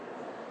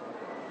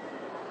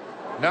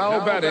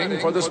Now betting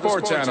for the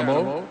sports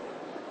animal,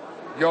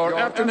 your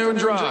afternoon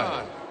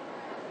drive.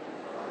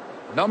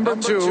 Number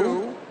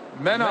 2,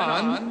 men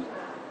on,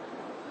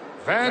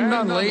 Van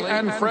Nunley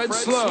and Fred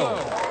Slow.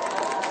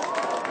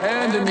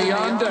 And in the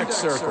on-deck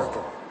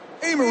circle,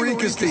 Amory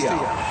Castillo.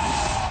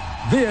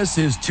 This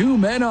is 2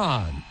 Men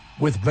On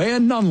with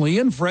Van Nunley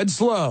and Fred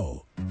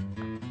Slow.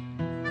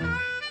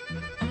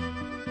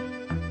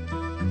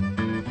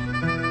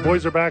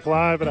 Boys are back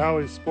live at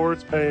Howie's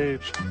Sports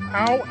page.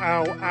 Ow,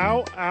 ow,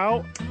 ow,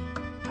 ow,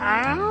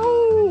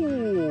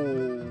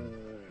 ow.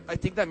 I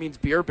think that means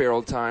beer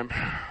barrel time.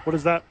 What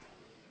is that?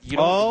 You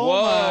don't,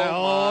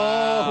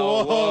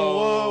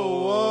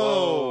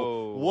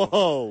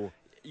 Whoa.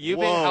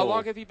 How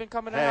long have you been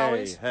coming to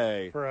Howie's?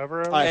 Hey.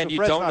 Forever. And you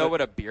don't know what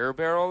a beer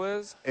barrel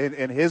is?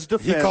 In his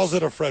defense. He calls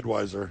it a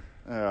Fredweiser.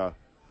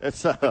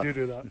 It's I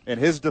do that. In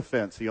his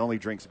defense, he only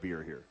drinks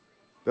beer here.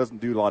 Doesn't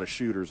do a lot of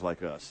shooters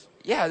like us.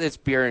 Yeah, it's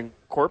beer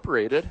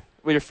incorporated.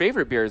 Well, your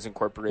favorite beer is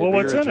incorporated. Well,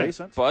 what's in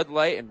it? Bud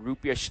Light and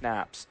root beer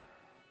schnapps.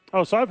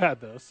 Oh, so I've had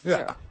this.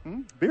 Yeah.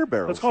 Beer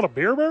barrels. It's called a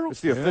beer barrel?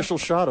 It's the official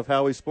shot of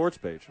Howie's Sports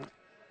page.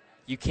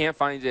 You can't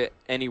find it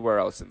anywhere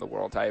else in the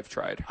world. I have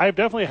tried. I've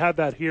definitely had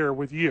that here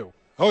with you.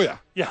 Oh, yeah.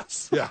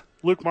 Yes. Yeah.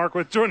 Luke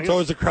Markwith joining It's us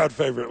always a crowd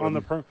favorite. on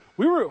the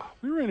we were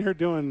in here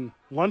doing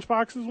lunch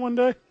boxes one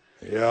day,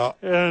 Yeah.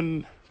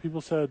 and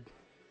people said,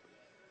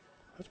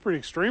 that's pretty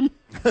extreme.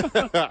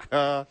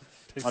 I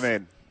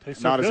mean,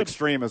 tastes not so as good.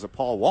 extreme as a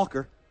Paul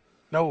Walker.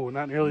 No,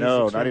 not nearly as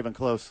No, extreme. not even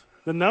close.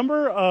 The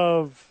number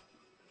of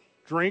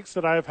drinks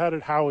that I've had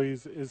at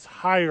Howie's is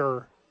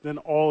higher than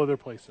all other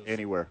places.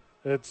 Anywhere.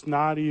 It's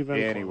not even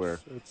Anywhere.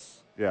 close. It's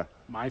Yeah.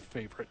 my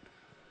favorite.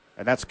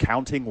 And that's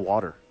counting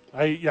water.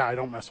 I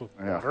don't mess with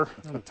water.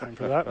 I don't have time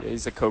for that. Yeah,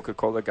 he's a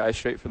Coca-Cola guy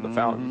straight from the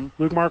fountain.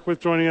 Luke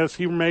Markwith joining us.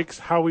 He makes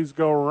Howie's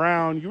go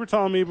around. You were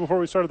telling me before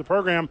we started the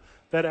program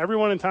that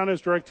everyone in town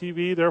has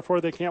DirecTV,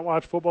 therefore they can't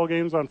watch football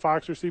games on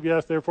Fox or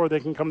CBS, therefore they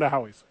can come to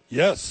Howie's.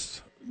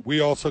 Yes.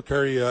 We also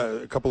carry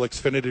a couple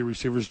Xfinity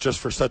receivers just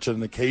for such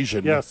an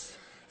occasion. Yes.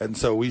 And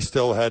so we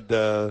still had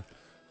the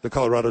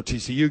Colorado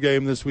TCU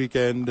game this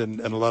weekend and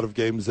a lot of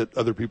games that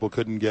other people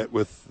couldn't get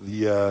with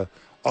the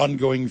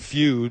ongoing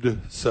feud.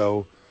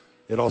 So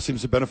it all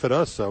seems to benefit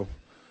us. So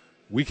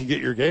we can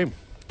get your game.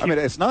 I mean,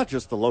 it's not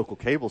just the local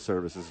cable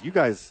services. You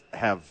guys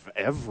have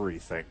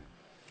everything.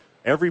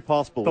 Every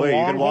possible way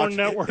you can watch.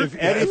 Network.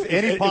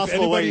 Any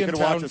possible way you can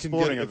watch a If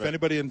sporting event.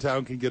 anybody in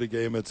town can get a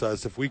game, it's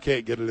us. If we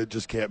can't get it, it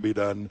just can't be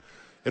done.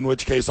 In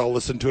which case, I'll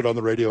listen to it on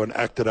the radio and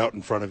act it out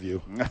in front of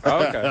you.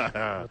 Okay.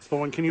 That's the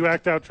one. Can you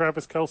act out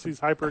Travis Kelce's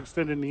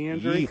hyperextended knee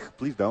injury? Eek,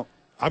 please don't.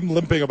 I'm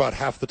limping about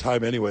half the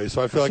time anyway,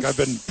 so I feel like I've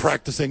been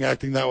practicing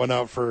acting that one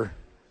out for.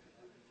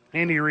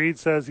 Andy Reid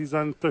says he's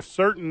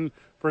uncertain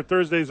for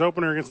Thursday's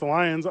opener against the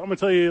Lions. I'm going to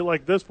tell you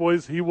like this,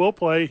 boys. He will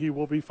play. He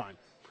will be fine.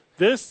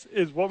 This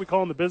is what we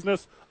call in the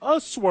business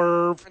a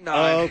swerve.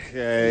 No,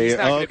 Okay, he's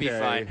not going to okay. be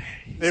fine.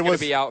 He's It going was-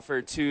 to be out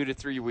for 2 to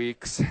 3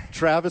 weeks.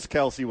 Travis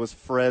Kelce was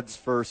Fred's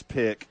first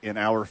pick in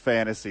our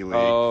fantasy league.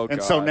 Oh,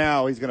 and so God.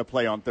 now he's going to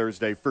play on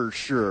Thursday for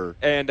sure.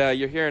 And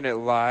you're hearing it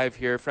live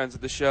here, friends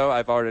of the show.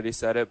 I've already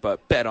said it,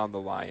 but bet on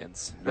the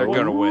Lions. They're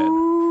going to win.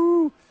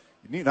 Ooh.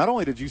 Not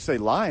only did you say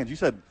Lions, you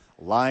said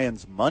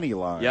Lions money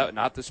line. Yep,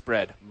 not the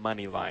spread.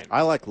 Money line.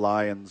 I like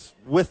Lions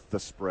with the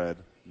spread,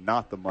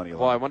 not the money line.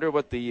 Well, I wonder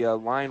what the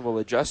line will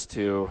adjust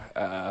to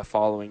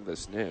following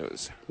this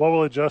news. What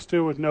will adjust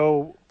to with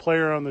no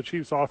player on the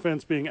Chiefs'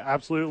 offense being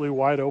absolutely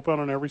wide open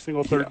on every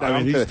single third down? I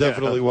mean, he's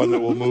definitely one that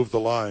will move the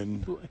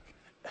line.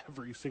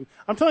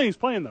 I'm telling you, he's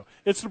playing, though.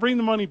 It's to bring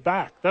the money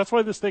back. That's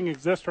why this thing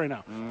exists right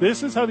now.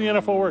 This is how the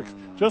NFL works.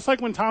 Just like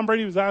when Tom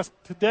Brady was asked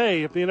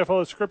today if the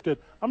NFL is scripted,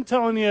 I'm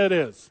telling you it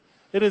is.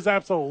 It is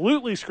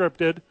absolutely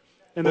scripted,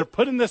 and they're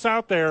putting this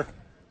out there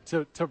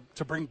to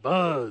bring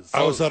buzz.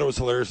 I always thought it was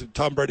hilarious.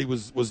 Tom Brady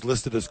was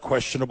listed as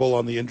questionable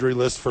on the injury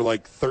list for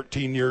like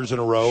 13 years in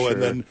a row, Sure.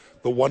 and then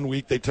the 1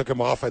 week they took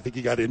him off, I think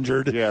he got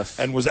injured, Yes.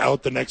 and was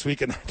out the next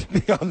week and had to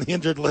be on the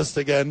injured list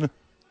again.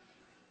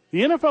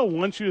 The NFL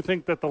wants you to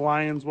think that the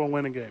Lions will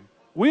win a game.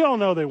 We all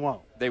know they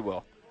won't. They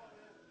will.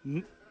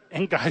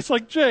 And guys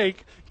like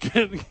Jake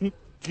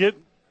get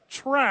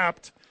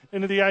trapped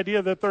into the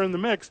idea that they're in the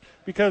mix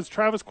because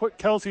Travis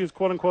Kelce is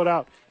quote-unquote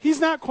out. He's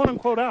not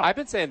quote-unquote out. I've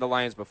been saying the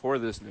Lions before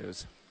this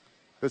news.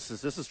 This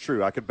is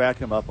true. I could back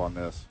him up on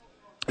this.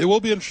 It will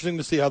be interesting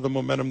to see how the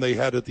momentum they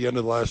had at the end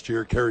of last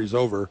year carries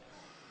over.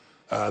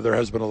 There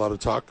has been a lot of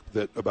talk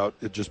about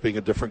it just being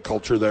a different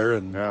culture there.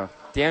 And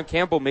Dan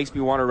Campbell makes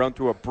me want to run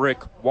through a brick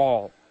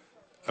wall.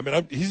 I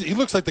mean, he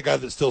looks like the guy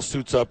that still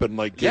suits up and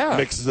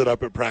mixes it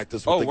up at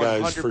practice with the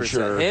guys 100%. for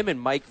sure. Him and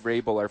Mike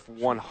Vrabel are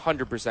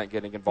 100%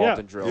 getting involved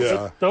in drills. Yeah.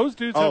 But those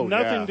dudes have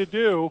nothing to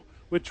do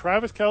with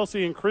Travis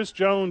Kelce and Chris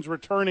Jones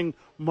returning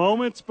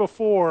moments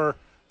before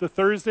the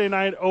Thursday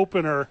night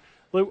opener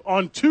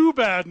on 2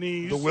 bad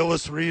knees. The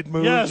Willis Reed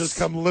move, Yes. just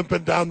come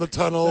limping down the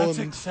tunnel. That's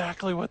and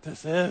exactly what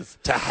this is.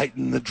 to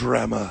heighten the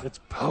drama. It's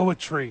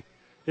poetry.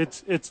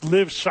 It's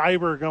Liv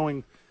Schreiber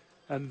going,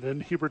 and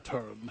then he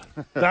returned.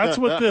 That's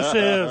what this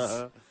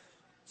is.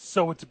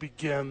 So it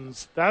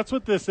begins. That's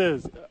what this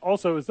is.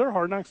 Also, is there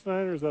Hard Knocks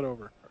tonight, or is that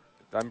over?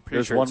 I'm pretty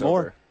There's sure one it's more.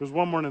 over. There's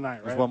one more tonight,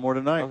 right? There's one more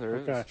tonight. Oh, there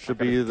is. Okay. Should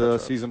be the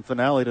season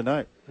finale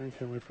tonight. I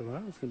can't wait for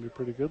that. It's going to be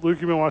pretty good. Luke,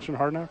 you been watching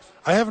Hard Knocks?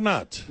 I have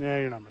not. Yeah,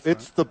 you're not missing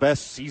It's the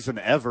best season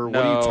ever. What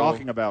are you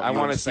talking about? I You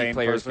want to see insane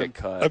players person? get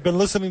cut. I've been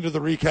listening to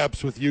the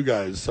recaps with you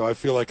guys, so I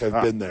feel like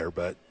I've been there,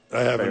 but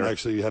I haven't Fair.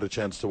 actually had a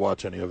chance to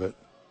watch any of it.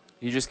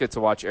 You just get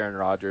to watch Aaron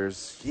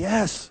Rodgers.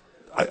 Yes.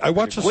 I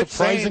watch a Quit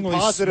saying surprisingly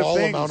positive small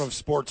things. amount of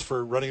sports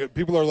for running it.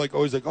 People are like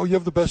always like, "Oh, you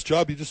have the best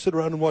job. You just sit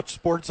around and watch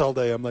sports all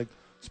day." I'm like,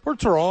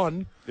 sports are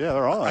on. Yeah,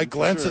 they're on. I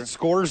glance sure. at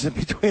scores in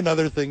between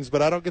other things,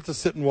 but I don't get to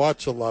sit and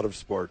watch a lot of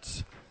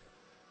sports.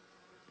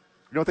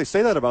 You know what they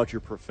say that about your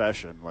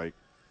profession? Like,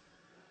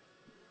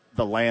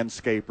 the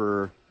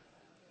landscaper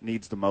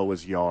needs to mow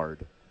his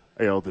yard.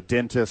 You know, the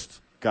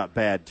dentist got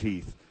bad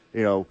teeth.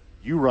 You know,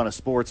 you run a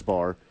sports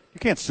bar.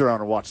 You can't sit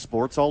around and watch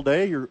sports all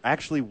day. You're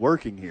actually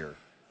working here.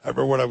 I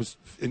remember when I was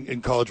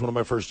in college, one of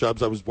my first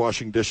jobs, I was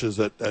washing dishes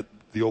at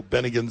the old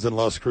Bennigan's in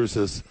Las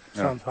Cruces.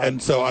 Sounds hot. And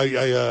so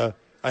I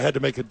had to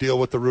make a deal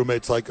with the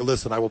roommates. Like,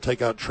 listen, I will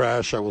take out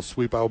trash. I will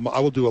sweep. I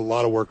will do a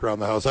lot of work around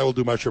the house. I will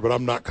do my share, but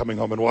I'm not coming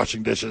home and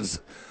washing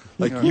dishes.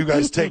 Like, you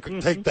guys take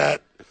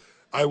that.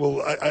 I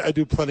will. I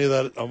do plenty of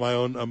that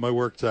on my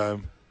work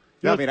time.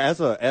 Yeah, I mean,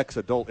 as an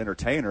ex-adult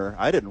entertainer,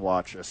 I didn't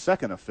watch a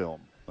second of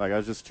film. Like, I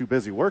was just too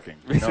busy working.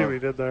 I see what you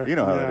did there. You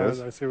know how it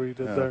is. I see what you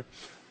did there.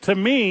 To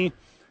me,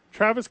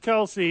 Travis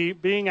Kelce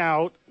being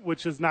out,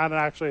 which is not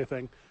actually a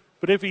thing,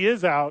 but if he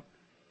is out,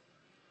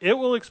 it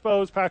will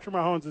expose Patrick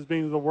Mahomes as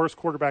being the worst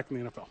quarterback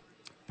in the NFL.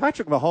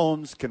 Patrick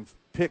Mahomes can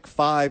pick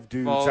 5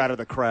 dudes out of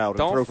the crowd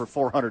and throw for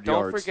 400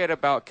 yards. Don't forget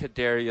about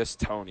Kadarius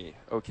Toney,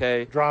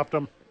 okay? Dropped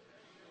him.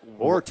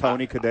 Or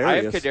Tony Kadarius.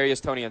 I have Kadarius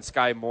Toney and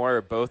Sky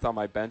Moore both on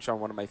my bench on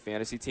one of my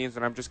fantasy teams,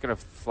 and I'm just going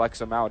to flex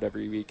them out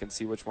every week and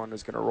see which one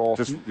is going to roll.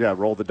 Just,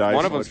 roll the dice.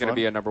 One of them is going to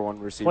be a number one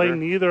receiver. Play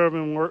neither of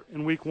them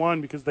in week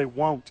one because they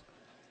won't.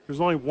 There's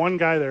only one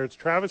guy there. It's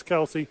Travis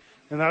Kelce,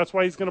 and that's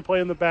why he's going to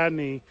play in the bad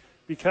knee,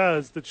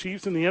 because the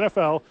Chiefs in the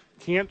NFL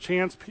can't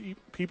chance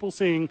people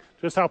seeing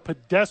just how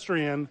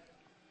pedestrian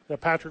that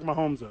Patrick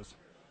Mahomes is.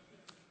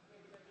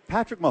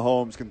 Patrick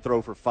Mahomes can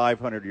throw for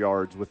 500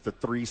 yards with the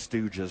Three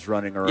Stooges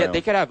running around. Yeah,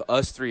 they could have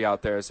us three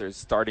out there as their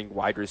starting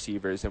wide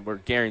receivers, and we're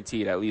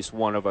guaranteed at least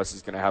one of us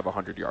is going to have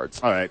 100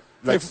 yards. All right.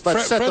 Let's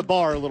set the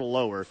bar a little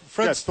lower.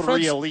 Got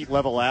three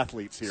elite-level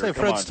athletes here. Say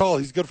Fred's tall.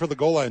 He's good for the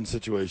goal line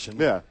situation.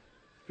 Yeah.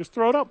 Just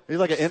throw it up. He's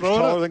like an inch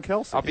taller than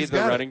Kelce. I'll be the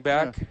running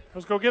back. Yeah.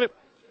 Let's go get it.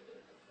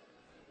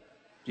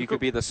 You could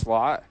be the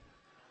slot.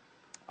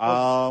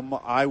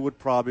 I would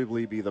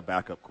probably be the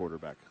backup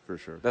quarterback for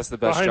sure. That's the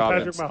best Behind job.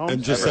 Patrick Mahomes.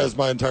 And just as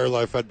my entire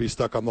life, I'd be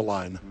stuck on the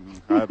line.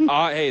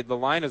 Hey, the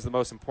line is the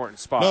most important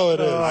spot. No, it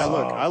is.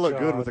 I look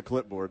good with a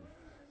clipboard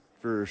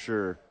for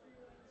sure.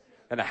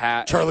 And a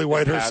hat. Charlie and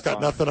Whitehurst hats got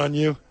on. nothing on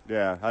you.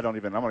 Yeah, I'm not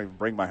even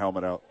bring my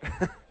helmet out.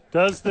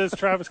 Does this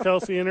Travis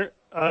Kelce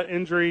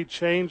injury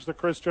change the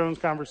Chris Jones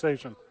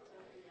conversation?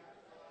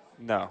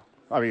 No.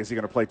 I mean, is he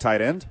going to play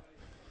tight end?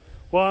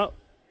 Well,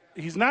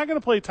 he's not going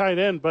to play tight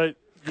end, but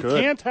you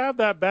can't have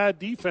that bad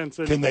defense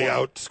anymore. Can they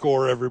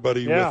outscore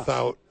everybody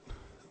without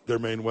their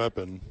main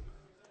weapon?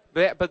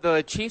 But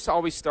the Chiefs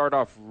always start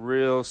off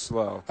real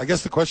slow. I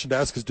guess the question to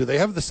ask is, do they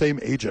have the same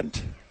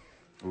agent?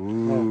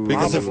 Ooh,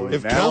 because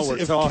if now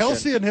we're talking.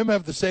 Kelce and him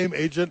have the same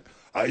agent,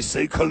 I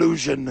say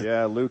collusion.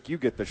 Yeah, Luke, you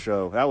get the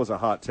show. That was a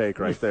hot take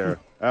right there.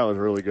 That was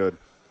really good.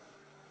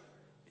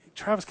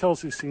 Travis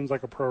Kelce seems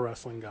like a pro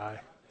wrestling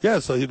guy. Yeah,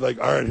 so he'd like,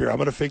 all right, here, I'm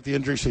going to fake the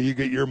injury so you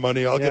get your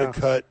money. I'll get a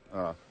cut.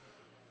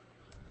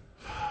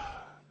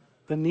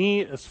 The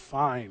knee is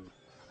fine.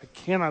 I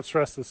cannot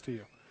stress this to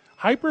you.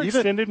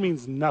 Hyperextended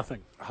means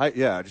nothing.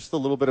 Just a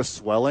little bit of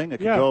swelling. It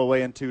could go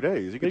away in 2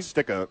 days. You could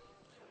stick a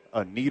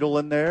needle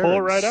in there, pull it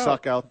and right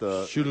suck out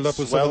the shoot it up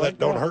with swelling. some of that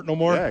don't hurt no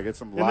more. Yeah, get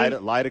some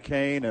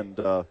lidocaine and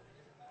oh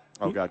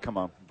god, come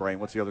on, brain.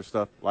 What's the other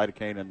stuff?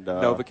 Lidocaine and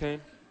Novocaine.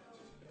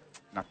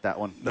 Not that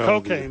one. No,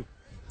 cocaine.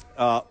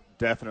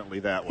 Definitely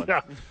that one.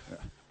 Yeah.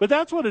 But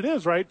that's what it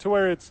is, right? To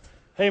where it's,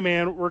 hey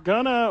man, we're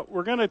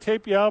gonna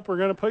tape you up, we're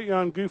gonna put you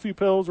on goofy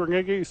pills, we're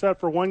gonna get you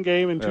set for one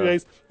game in 2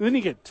 days, and then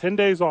you get 10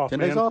 days off. 10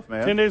 days off,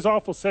 man. 10 days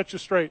off will set you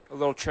straight. A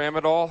little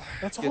tramadol.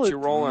 That's get all you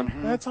rolling.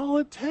 That's all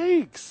it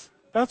takes.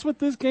 That's what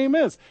this game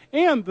is.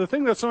 And the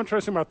thing that's so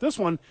interesting about this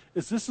one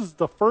is this is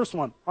the first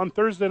one on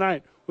Thursday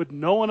night with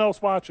no one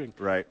else watching.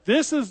 Right.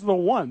 This is the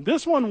one.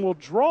 This one will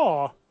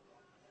draw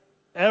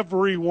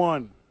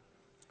everyone.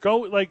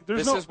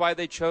 This is why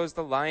they chose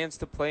the Lions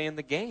to play in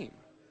the game.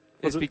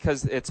 It's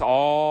because it's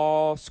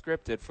all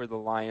scripted for the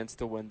Lions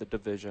to win the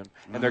division.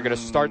 And they're going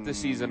to start the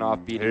season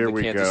off beating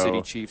the Kansas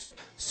City Chiefs,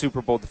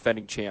 Super Bowl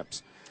defending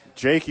champs.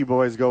 Jakey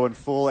boy's going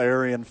full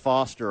Arian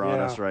Foster on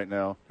us right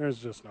now. There's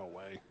just no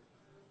way.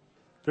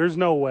 There's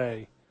no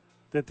way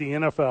that the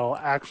NFL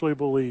actually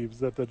believes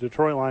that the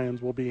Detroit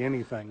Lions will be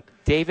anything.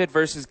 David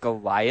versus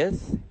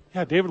Goliath?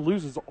 Yeah, David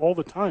loses all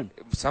the time.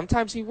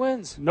 Sometimes he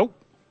wins. Nope.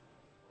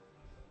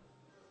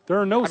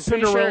 There are no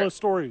Cinderella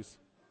stories.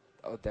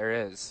 Oh, there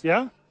is.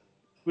 Yeah?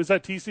 Was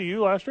that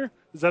TCU last year?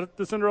 Is that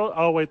the Cinderella?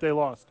 Oh, wait, they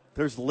lost.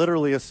 There's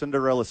literally a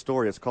Cinderella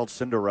story. It's called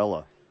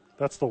Cinderella.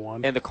 That's the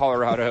one. And the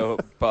Colorado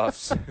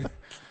Buffs.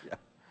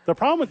 The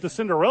problem with the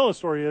Cinderella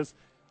story is,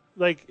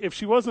 like, if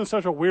she wasn't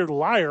such a weird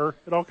liar,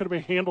 it all could have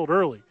been handled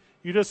early.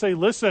 You just say,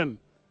 listen,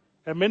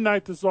 at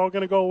midnight this is all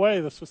going to go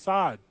away, this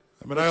facade.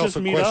 I mean, I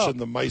also question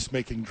the mice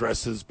making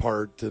dresses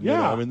part. And,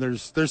 I mean,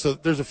 there's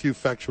a few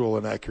factual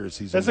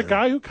inaccuracies. As a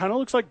guy who kind of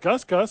looks like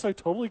Gus, I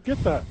totally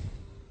get that.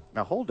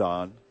 Now, hold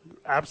on.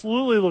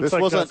 Absolutely looks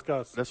like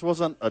Gus. This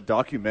wasn't a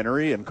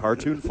documentary in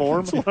cartoon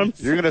form?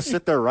 You're going to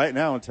sit there right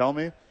now and tell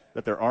me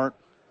that there aren't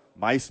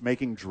mice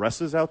making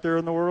dresses out there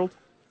in the world?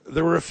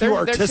 There were a few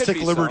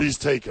artistic liberties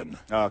taken.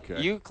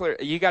 Okay.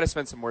 You got to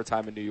spend some more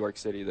time in New York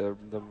City. The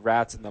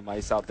rats and the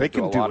mice out there They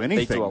can do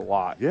anything. They do a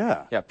lot.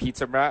 Yeah. Yeah,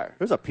 pizza rat.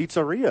 There's a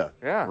pizzeria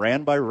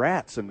ran by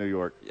rats in New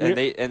York. And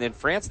in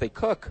France they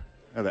cook.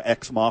 The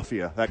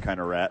ex-mafia, that kind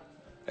of rat.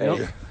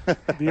 Hey.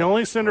 The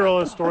only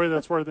Cinderella story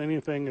that's worth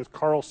anything is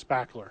Carl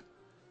Spackler.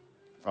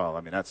 Oh,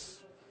 I mean, that's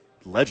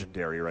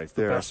legendary right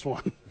there. The best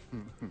one.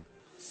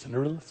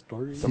 Cinderella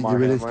story.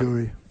 Cinderella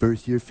story.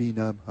 First year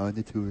phenom on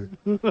the tour.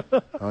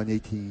 On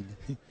 18.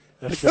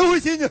 Oh,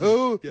 he's in the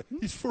hole. Yeah,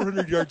 he's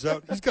 400 yards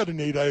out. He's got an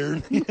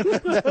 8-iron.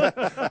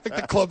 Like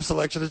the club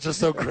selection is just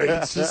so great.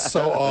 It's just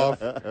so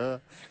off.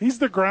 He's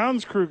the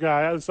grounds crew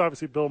guy. It's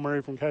obviously Bill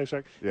Murray from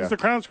Caddyshack. Yeah. He's the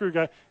grounds crew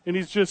guy, and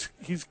he's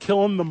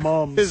killing the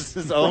mums.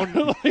 his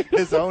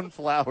own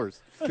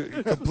flowers.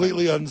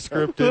 Completely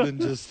unscripted and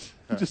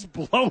just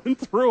blowing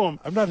through them.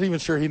 I'm not even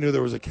sure he knew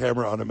there was a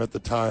camera on him at the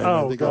time.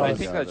 I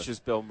think that's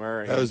just Bill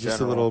Murray. That was just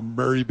a little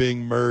Murray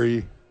being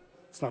Murray.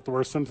 It's not the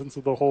worst sentence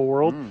of the whole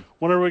world.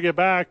 Whenever we get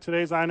back,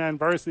 today's I-9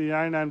 Varsity, the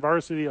I-9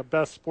 Varsity of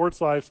Best Sports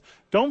Lives.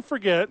 Don't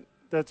forget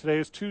that today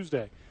is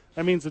Tuesday.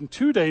 That means in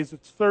 2 days,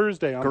 it's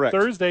Thursday. On Correct.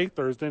 Thursday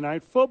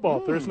Night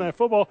Football. Thursday Night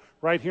Football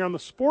right here on the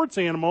Sports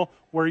Animal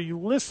where you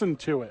listen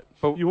to it.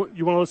 But you want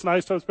to listen to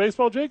Ice Toast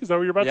Baseball, Jake? Is that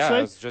what you're about to say?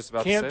 I was just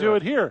about Can't to say do that.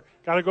 it here.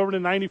 Got to go over to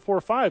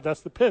 94.5.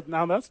 That's the pit.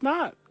 Now, that's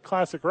not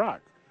classic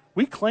rock.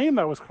 We claimed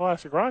that was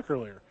classic rock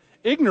earlier.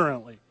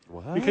 Ignorantly.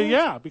 What?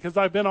 Because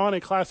I've been on a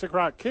classic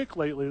rock kick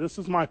lately. This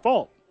is my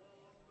fault.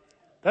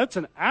 That's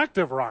an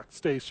active rock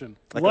station.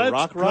 Like Let's a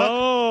rock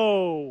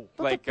go.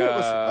 Like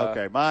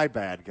okay, my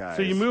bad, guys.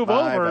 So you move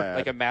My over. bad.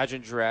 like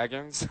Imagine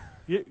Dragons.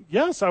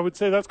 Yes, I would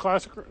say that's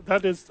classic.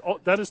 That is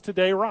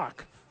today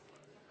rock.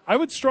 I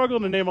would struggle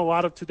to name a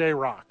lot of today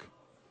rock.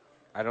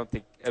 I don't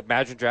think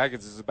Imagine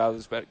Dragons is about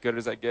as good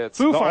as it gets.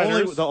 Foo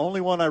Fighters. The only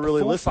one I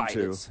really Foo listen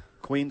Fighters. to,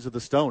 Queens of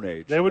the Stone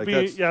Age. They would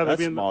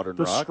that's in modern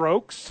the rock.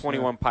 Strokes.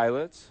 21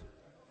 Pilots.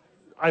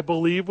 I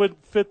believe would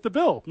fit the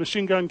bill.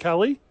 Machine Gun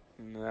Kelly.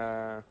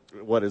 Nah.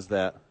 What is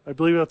that? I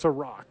believe that's a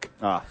rock.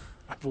 Ah,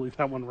 I believe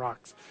that one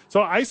rocks.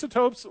 So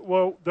Isotopes,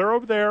 well, they're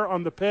over there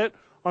on the pit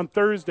on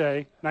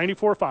Thursday,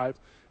 94.5.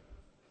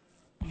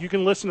 You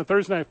can listen to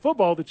Thursday Night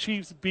Football. The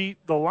Chiefs beat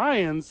the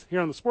Lions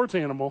here on the Sports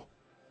Animal.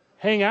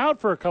 Hang out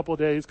for a couple of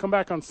days, come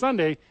back on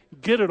Sunday,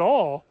 get it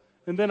all.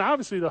 And then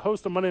obviously the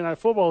host of Monday Night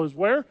Football is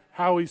where?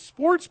 Howie's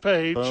sports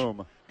page.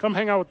 Boom. Come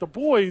hang out with the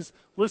boys.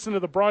 Listen to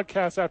the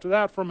broadcast after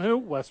that from who?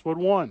 Westwood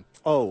One.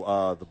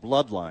 Oh, the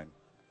Bloodline.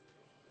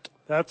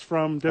 That's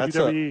from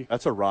WWE.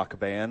 That's a rock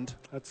band.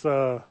 That's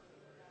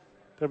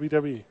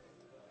WWE.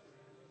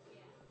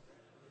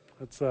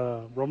 That's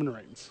Roman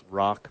Reigns.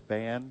 Rock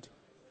band.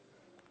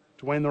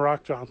 Dwayne The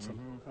Rock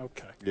Johnson.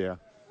 Okay. Yeah.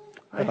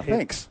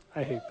 Thanks.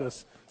 I hate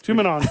this. 2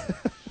 Men On.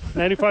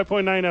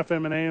 95.9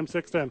 FM and AM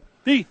 610.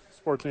 The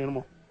Sports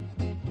Animal.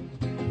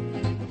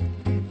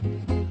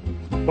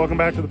 Welcome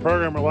back to the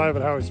program. We're live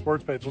at Howie's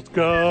Sports Page. Let's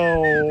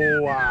go.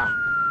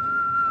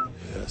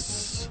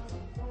 Yes.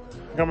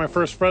 I got my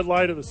first Fred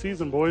Light of the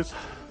season, boys.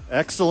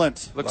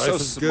 Excellent. Looks Life so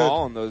is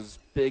small in those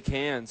big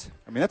hands.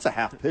 I mean, that's a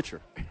half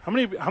pitcher. How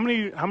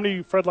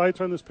many Fred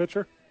Lights are in this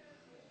pitcher?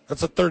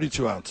 That's a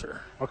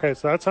 32-ouncer. Okay,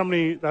 so that's how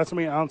many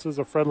ounces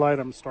of Fred Light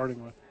I'm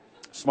starting with.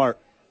 Smart.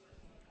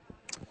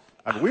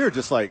 I mean, we are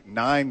just like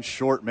 9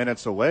 short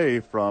minutes away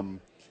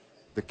from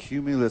the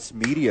Cumulus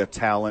Media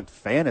Talent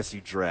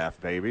Fantasy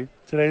Draft, baby.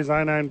 Today's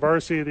I-9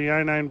 Varsity, the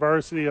I-9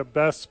 Varsity of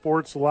Best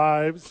Sports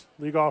Lives.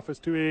 League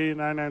office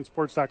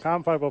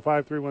 288-99sports.com,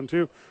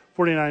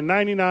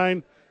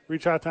 505-312-4999.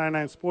 Reach out to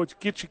I-9 Sports.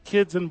 Get your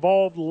kids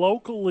involved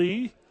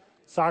locally.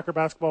 Soccer,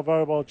 basketball,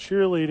 volleyball,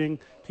 cheerleading.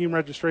 Team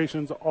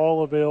registrations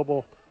all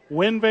available.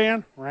 Win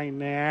van right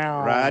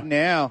now. Right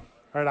now.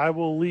 All right, I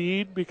will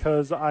lead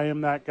because I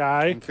am that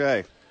guy.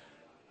 Okay.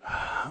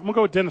 I'm going to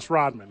go with Dennis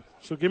Rodman.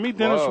 So give me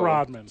Dennis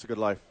Rodman. It's a good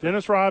life.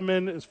 Dennis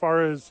Rodman, as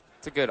far as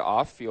It's a good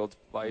off-field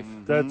life.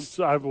 that's,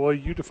 well,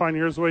 you define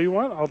yours the way you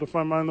want. I'll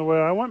define mine the way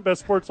I want.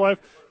 Best sports life.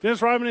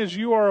 Dennis Rodman, as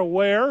you are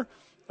aware,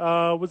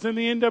 was in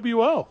the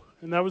NWO,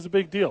 and that was a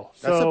big deal.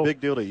 That's a big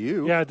deal to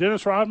you. Yeah,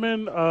 Dennis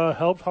Rodman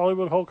helped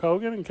Hollywood Hulk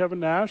Hogan and Kevin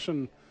Nash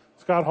and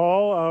Scott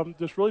Hall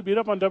just really beat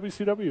up on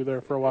WCW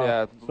there for a while.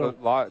 Yeah,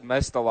 So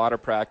missed a lot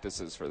of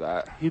practices for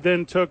that. he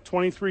then took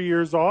 23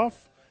 years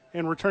off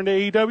and returned to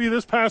AEW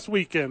this past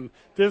weekend.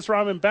 Dennis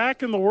Rodman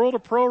back in the world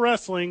of pro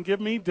wrestling. Give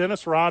me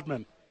Dennis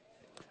Rodman.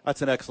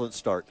 That's an excellent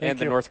start. And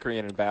the North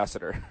Korean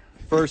ambassador.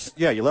 First,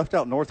 you left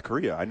out North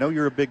Korea. I know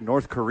you're a big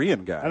North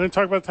Korean guy. I didn't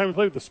talk about the time you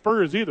played with the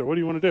Spurs either. What do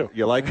you want to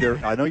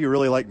do? I know you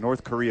really like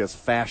North Korea's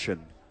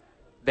fashion.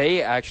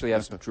 They actually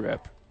have some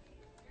drip.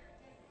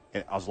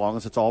 As long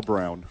as it's all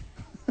brown.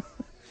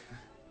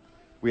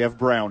 We have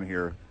brown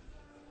here.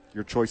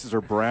 Your choices are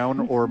brown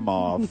or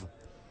mauve.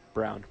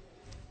 Brown.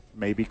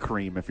 Maybe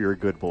cream if you're a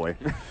good boy.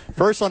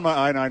 First on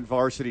my I-9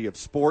 varsity of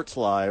sports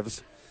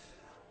lives,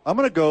 I'm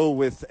going to go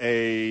with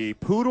a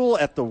poodle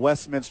at the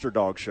Westminster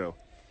Dog Show.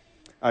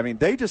 I mean,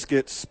 they just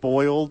get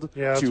spoiled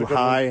to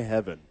high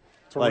heaven.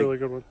 It's a really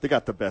good one. They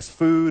got the best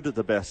food,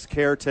 the best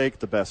caretake,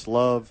 the best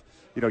love.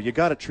 You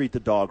got to treat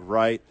the dog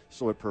right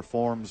so it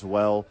performs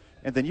well.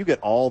 And then you get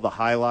all the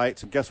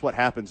highlights. And guess what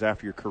happens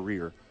after your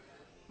career?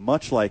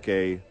 Much like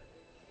a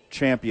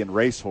champion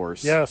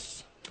racehorse.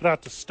 Yes. Put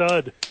out to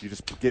stud. You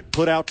just get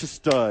put out to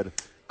stud.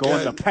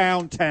 Going to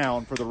Pound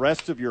Town for the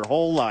rest of your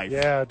whole life.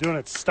 Yeah, doing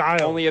it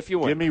style. Only if you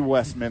win. Give me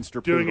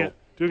Westminster Poodle.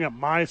 Doing it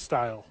my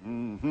style.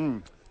 Mm-hmm.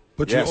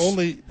 But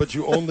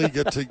you only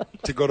get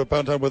to go to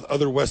Pound Town with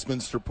other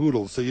Westminster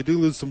Poodles, so you do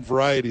lose some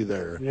variety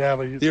there. Yeah,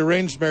 but the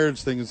arranged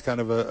marriage thing is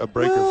kind of a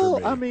breaker for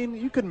me. I mean,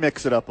 you can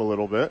mix it up a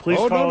little bit. Please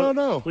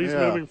no. Please,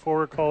 moving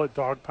forward, call it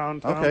Dog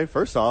Pound Town. Okay,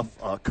 first off,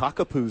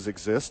 cockapoos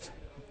exist.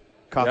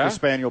 Cocker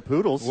Spaniel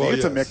Poodles. Well, you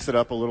get to mix it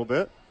up a little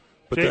bit.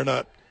 But they're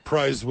not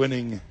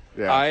prize-winning.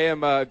 Yeah. I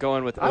am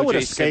going with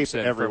O.J.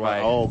 Simpson for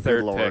my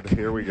third Lord. pick.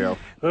 Here we go.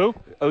 Who?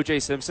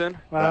 O.J. Simpson.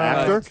 The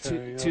actor?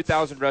 Okay,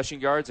 2,000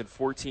 rushing yards in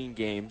 14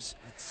 games.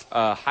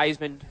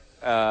 Heisman,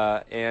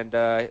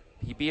 and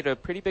he beat a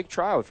pretty big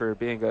trial for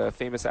being a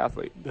famous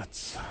athlete.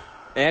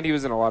 And he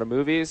was in a lot of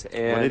movies.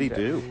 And, what did he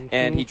do?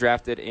 And he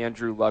drafted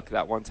Andrew Luck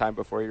that one time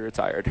before he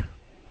retired.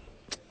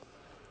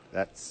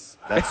 That's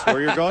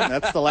where you're going?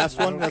 That's the last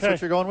one? Okay. That's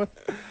what you're going with?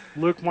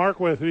 Luke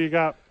Markwith, who you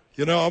got?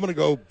 I'm going to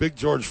go Big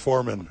George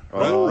Foreman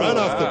right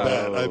off the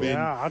bat. I mean,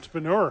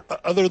 entrepreneur.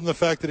 Other than the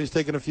fact that he's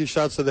taken a few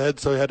shots to the head,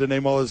 so he had to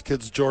name all his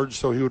kids George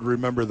so he would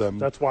remember them.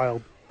 That's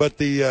wild. But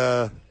he's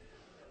got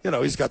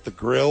the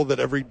grill that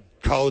every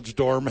college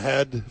dorm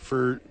had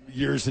for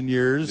years and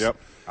years. Yep.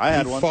 I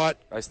had one.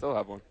 I still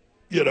have one.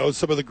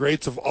 Some of the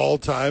greats of all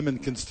time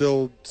and can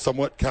still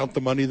somewhat count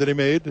the money that he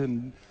made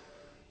and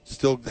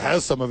still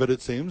has some of it,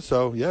 it seems.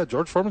 So,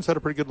 George Foreman's had a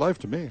pretty good life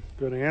to me.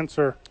 Good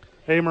answer.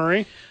 Hey,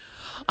 Marie?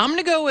 I'm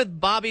going to go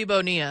with Bobby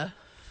Bonilla.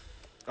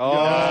 Okay.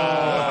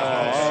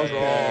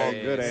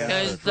 Good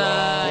answer.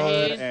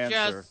 Because he's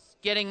just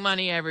getting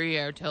money every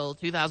year till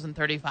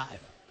 2035.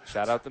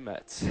 Shout out the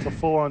Mets. It's a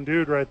full-on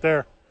dude right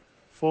there.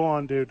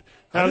 Full-on dude.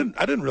 Now,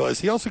 I didn't realize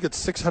he also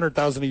gets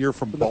 $600,000 a year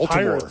from Baltimore.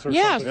 Pirates or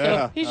something.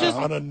 So he's just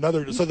on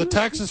another. So the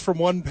taxes from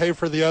one pay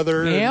for the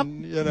other. Yep.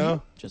 And,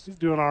 he's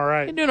doing all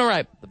right. He's doing all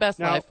right. The best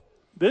Now, life.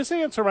 this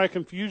answer might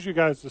confuse you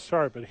guys to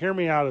start, but hear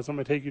me out as I'm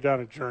going to take you down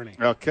a journey.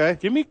 Okay.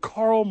 Give me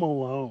Karl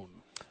Malone.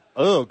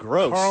 Oh,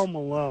 gross. Karl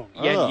Malone.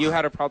 Yeah, you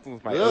had a problem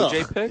with my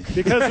OJ pick?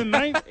 Because in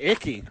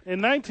Icky.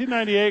 In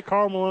 1998,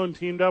 Karl Malone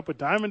teamed up with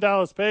Diamond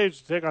Dallas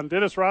Page to take on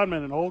Dennis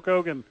Rodman and Hulk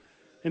Hogan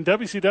in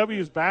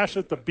WCW's Bash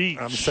at the Beach.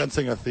 I'm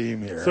sensing a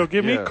theme here. So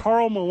give me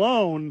Karl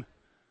Malone,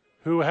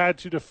 who had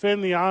to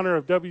defend the honor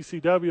of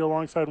WCW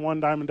alongside one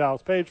Diamond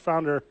Dallas Page,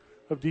 founder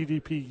of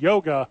DDP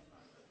Yoga,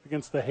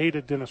 against the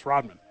hated Dennis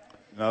Rodman.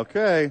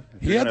 Okay.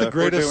 He had the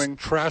greatest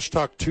trash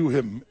talk to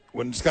him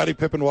when Scottie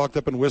Pippen walked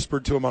up and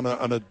whispered to him on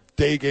a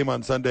day game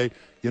on Sunday,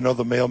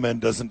 the mailman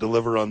doesn't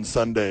deliver on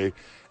Sunday.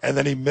 And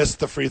then he missed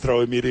the free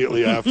throw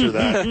immediately after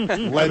that. I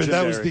mean,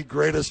 that was the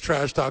greatest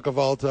trash talk of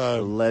all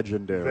time.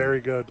 Legendary.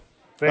 Very good.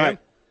 All right.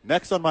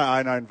 Next on my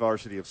I-9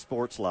 varsity of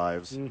sports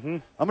lives,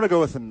 I'm going to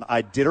go with an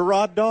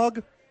Iditarod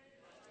dog.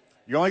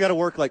 You only got to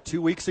work like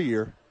 2 weeks a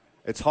year.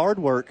 It's hard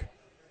work,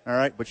 all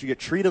right, but you get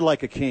treated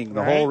like a king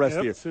the whole rest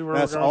of the year.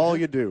 That's all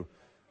you do.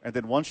 And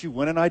then once you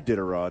win an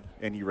Iditarod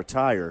and you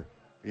retire,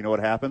 you know what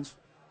happens?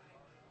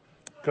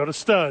 Go to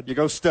stud. You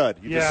go stud.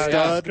 You just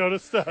stud. Go to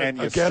stud. And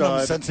you Again, stud,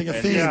 I'm sensing a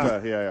theme.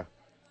 Yeah.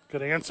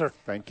 Good answer.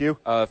 Thank you.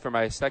 For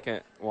my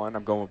second one,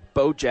 I'm going with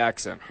Bo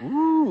Jackson.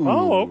 Ooh.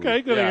 Oh,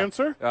 okay. Good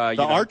answer.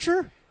 The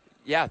Archer?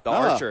 Yeah, the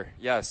Archer.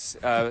 Yes.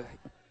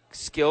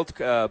 Skilled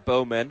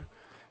bowman.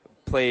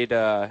 Played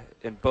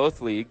in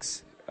both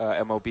leagues,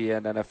 MLB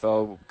and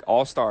NFL.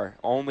 All-star.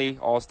 Only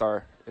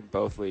all-star in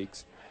both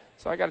leagues.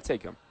 So I got to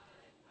take him.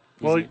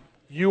 Easy. Well,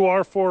 you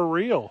are for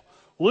real.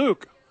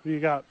 Luke, who you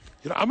got?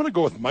 I'm going to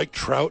go with Mike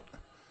Trout.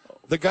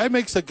 The guy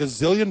makes $1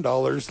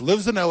 gazillion,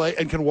 lives in L.A.,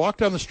 and can walk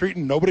down the street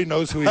and nobody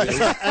knows who he is.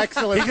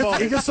 Excellent.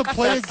 He gets to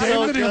play a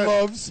game that he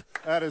loves.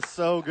 That is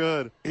so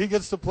good. He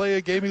gets to play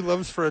a game he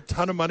loves for a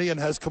ton of money and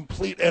has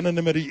complete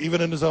anonymity,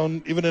 even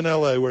in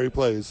L.A. where he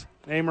plays.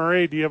 Hey,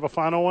 Marie, do you have a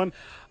final one?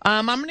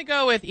 I'm going to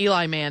go with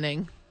Eli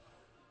Manning.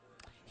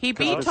 He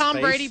beat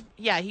Tom Brady.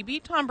 Yeah, he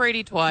beat Tom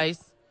Brady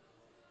twice.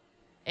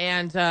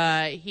 And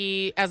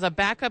he, as a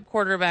backup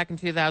quarterback in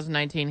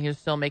 2019, he was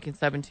still making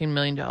 $17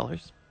 million.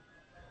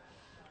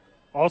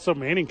 Also,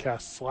 Manning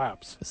cast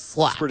slaps.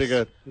 Slaps. It's pretty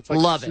good. It's like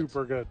Love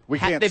super good.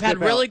 They've had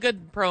really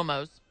good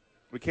promos.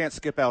 We can't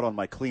skip out on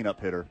my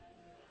cleanup hitter,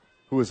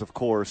 who is, of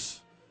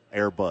course,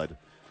 Air Bud.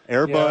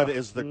 Air Bud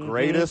is the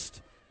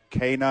greatest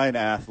canine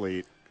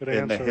athlete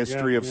in the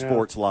history of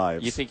sports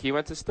lives. You think he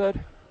went to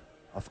stud?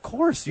 Of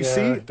course. You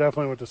see?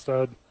 Definitely went to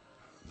stud.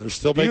 They're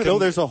still making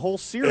there's a whole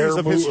series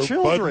of his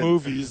children. Bud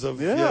movies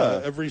of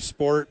every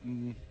sport.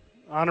 And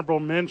honorable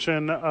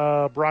mention,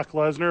 Brock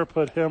Lesnar,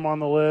 put him on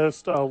the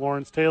list.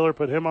 Lawrence Taylor,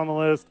 put him on the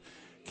list.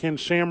 Ken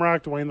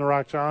Shamrock, Dwayne The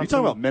Rock Johnson. You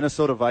talking about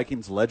Minnesota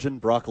Vikings legend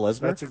Brock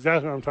Lesnar? That's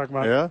exactly what I'm talking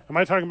about. Yeah? Am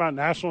I talking about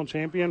national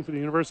champion for the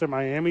University of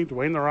Miami,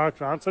 Dwayne The Rock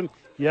Johnson?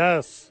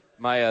 Yes.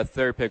 My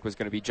third pick was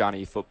going to be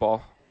Johnny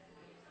Football.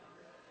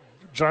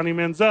 Johnny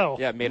Manziel.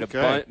 Yeah,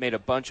 made a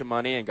bunch of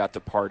money and got to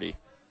party.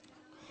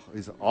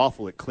 He's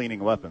awful at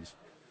cleaning weapons.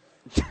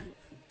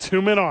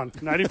 2 Men On,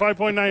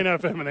 95.9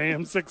 FM and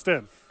AM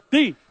 610.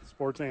 The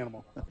sports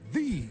animal.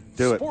 The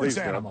Do it, sports please,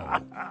 animal.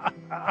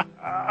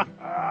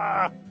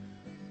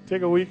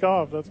 Take a week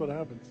off. That's what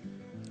happens.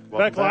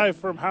 Welcome Back live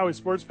from Howie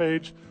Sports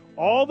Page.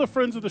 All the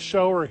friends of the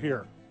show are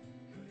here.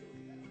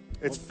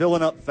 It's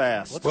filling up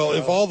fast. well,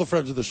 if all the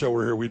friends of the show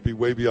were here, we'd be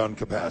way beyond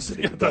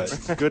capacity.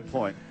 That's a good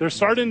point. They're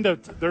starting to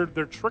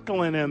they're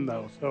trickling in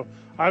though. So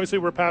obviously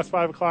we're past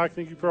 5 o'clock.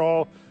 Thank you for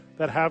all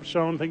that have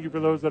shown. Thank you for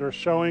those that are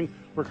showing.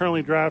 We're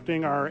currently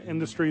drafting our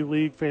industry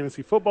league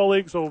fantasy football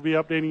league, so we'll be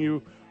updating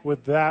you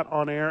with that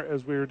on air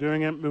as we are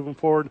doing it. Moving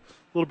forward, a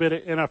little bit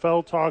of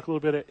NFL talk, a little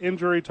bit of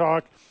injury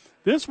talk.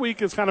 This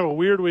week is kind of a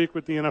weird week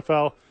with the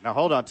NFL. Now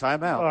hold on,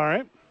 time out. All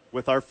right.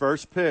 With our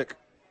first pick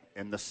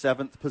in the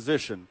 7th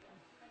position,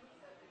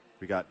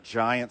 we got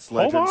Giants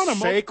legend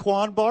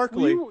Saquon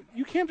Barkley.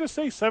 You can't just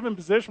say 7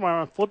 position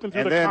while I'm flipping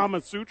through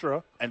Kama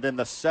Sutra. And then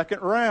the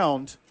second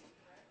round,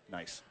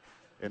 nice.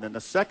 And in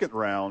the second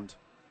round,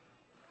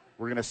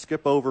 we're going to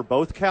skip over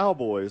both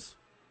Cowboys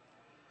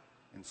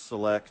and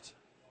select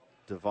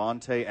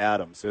Devontae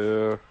Adams.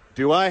 Are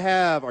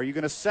you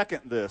going to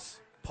second this,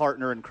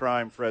 partner in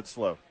crime, Fred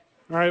Slow?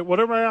 All right, what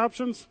are my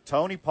options?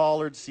 Tony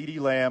Pollard, CeeDee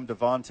Lamb,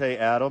 Devontae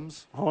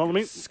Adams. Hold on, let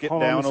me skip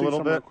down a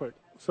little bit. Quick.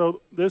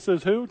 So this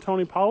is who?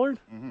 Tony Pollard?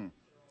 Mm-hmm.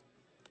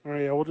 All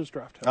right, yeah, we'll just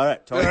draft him. All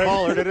right, Tony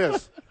Pollard it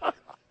is.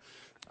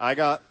 I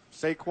got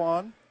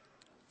Saquon.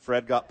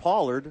 Fred got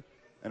Pollard.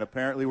 And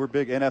apparently we're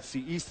big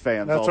NFC East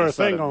fans. That's all our of a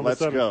sudden. thing. Let's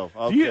go.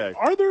 Okay.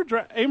 Are there?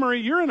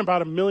 Marie, you're in about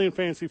 1 million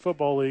fantasy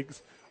football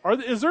leagues.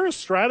 Is there a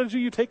strategy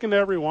you take into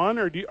every one,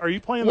 or are you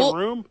playing the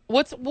room?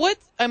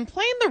 I'm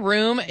playing the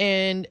room,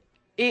 and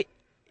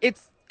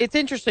it's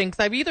interesting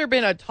because I've either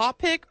been a top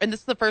pick, and this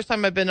is the first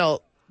time I've been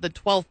the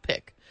 12th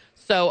pick.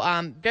 So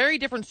very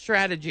different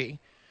strategy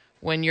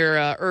when you're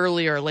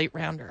early or late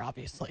rounder,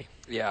 obviously.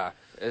 Yeah,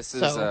 this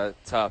is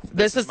tough.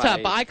 This is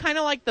tough. I kind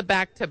of like the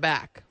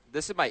back-to-back.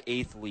 This is my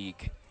 8th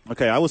league.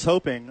 Okay, I was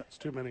hoping, it's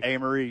too many.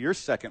 Amory, your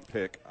second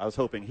pick, I was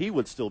hoping he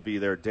would still be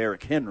there,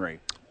 Derrick Henry.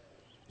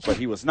 But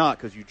he was not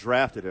because you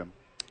drafted him.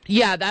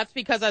 Yeah, that's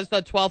because I was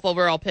the 12th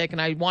overall pick,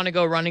 and I want to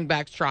go running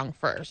back strong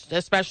first,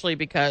 especially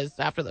because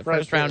after the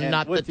first round,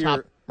 not the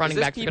top running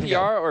back. Is this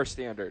PPR or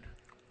standard?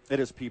 It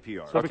is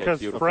PPR. So okay,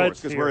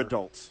 because we're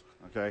adults,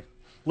 okay?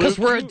 Because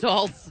we're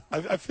adults.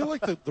 I feel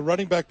like the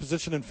running back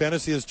position in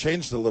fantasy has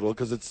changed a little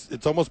because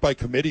it's almost by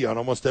committee on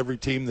almost every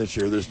team this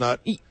year. There's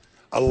not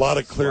a lot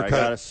of clear cut. I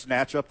got to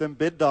snatch up them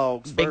big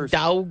dogs first. Big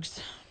dogs.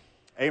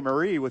 Hey,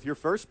 Marie, with your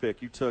first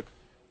pick, you took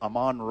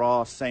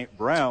Amon-Ra St.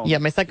 Brown. Yeah,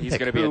 my second pick. He's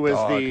going to be a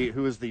dog.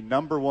 Who is the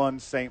number 1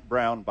 St.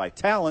 Brown by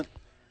talent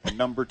and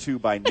number 2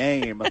 by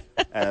name,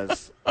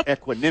 as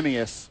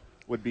Equanimous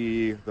would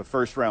be the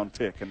first-round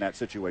pick in that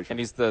situation. And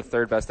he's the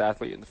 3rd best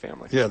athlete in the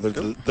family. Yeah,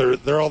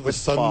 they're all the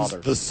sons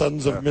of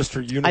Mr.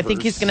 Universe. I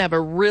think he's going to have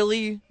a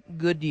really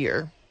good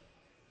year.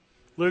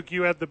 Luke,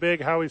 you had the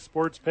big Howie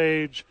Sports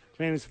Page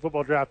fantasy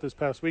football draft this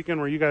past weekend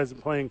where you guys have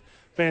been playing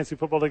fantasy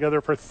football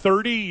together for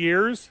 30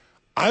 years.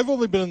 I've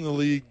only been in the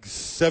league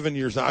 7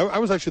 years now. I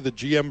was actually the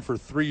GM for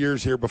 3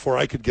 years here before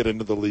I could get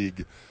into the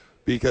league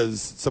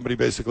because somebody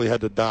basically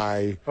had to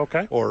die.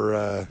 Okay.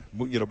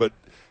 But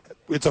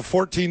it's a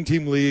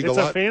 14-team league. It's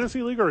a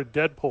fantasy league or a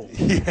Deadpool?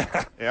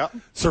 Yeah.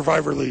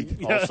 Survivor League.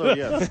 Yeah. Also,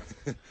 yes.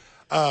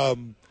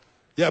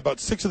 About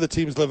 6 of the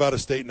teams live out of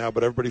state now,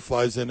 but everybody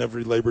flies in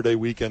every Labor Day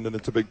weekend, and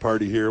it's a big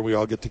party here. We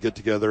all get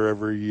together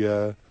every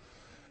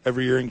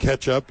year and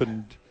catch up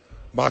and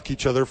mock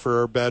each other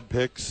for our bad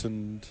picks.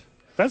 And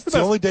it's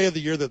the only day of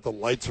the year that the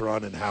lights are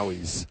on in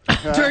Howie's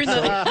during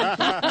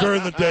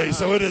the day.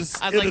 So it is.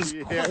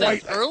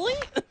 Quite early.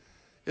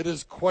 It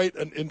is quite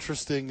an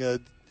interesting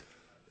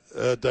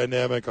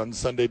dynamic on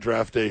Sunday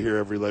draft day here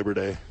every Labor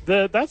Day.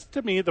 That's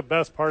to me the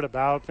best part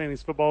about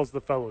fantasy football is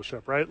the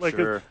fellowship, right? Like,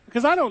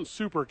 because I don't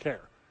super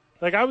care.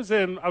 Like I was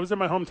in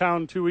my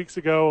hometown 2 weeks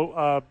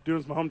ago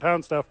doing some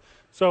hometown stuff.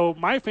 So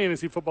my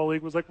fantasy football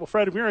league was like, well,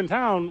 Fred, if you're in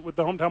town with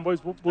the hometown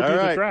boys, we'll do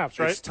the drafts,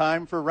 right? It's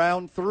time for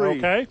round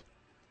 3.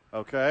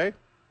 Okay.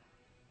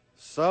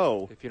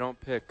 So if you don't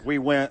pick, we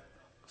went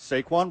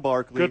Saquon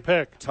Barkley, good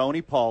pick.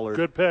 Tony Pollard,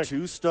 good pick.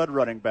 2 stud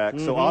running backs.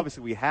 Mm-hmm. So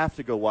obviously we have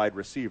to go wide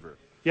receiver.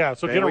 Yeah.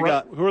 So who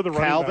are the running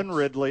Calvin backs?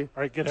 Ridley,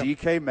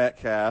 DK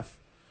Metcalf,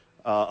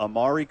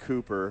 Amari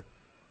Cooper.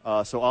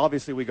 So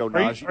obviously we go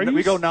Najee.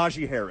 We go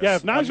Najee Harris. Yeah,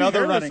 if Najee another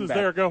Harris running is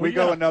back. there, we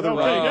go another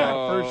running back.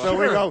 Yeah, for so sure.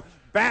 we go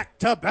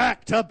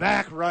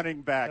Back-to-back-to-back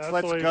running backs.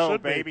 That's Let's go,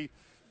 baby.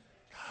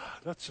 God,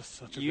 that's just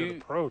such a good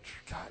approach.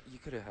 God, you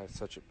could have had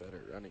such a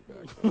better running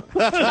back.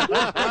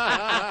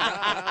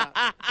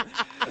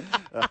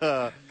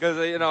 Because,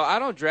 I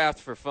don't draft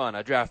for fun.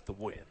 I draft to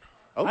win.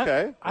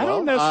 Okay.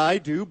 I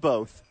do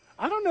both.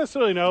 I don't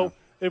necessarily know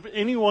if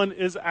anyone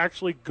is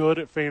actually good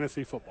at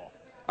fantasy football.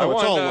 I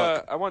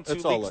won 2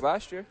 leagues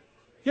last year.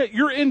 Yeah,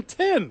 you're in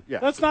 10. Yeah.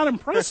 That's not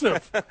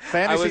impressive.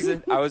 I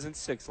was in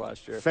 6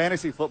 last year.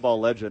 Fantasy football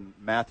legend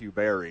Matthew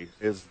Berry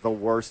is the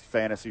worst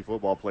fantasy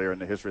football player in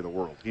the history of the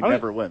world. He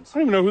never wins. I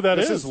don't even know who that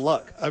is. This is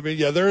luck. I mean,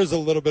 there is a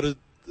little bit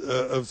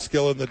of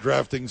skill in the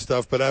drafting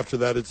stuff, but after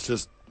that, it's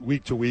just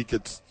week to week.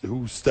 It's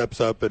who steps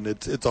up, and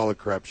it's all a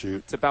crapshoot.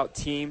 It's about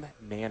team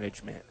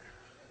management.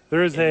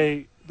 There's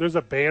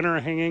a banner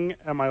hanging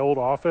at my old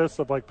office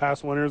of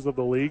past winners of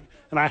the league,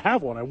 and I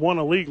have one. I won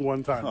a league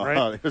one time,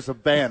 right? There's a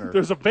banner.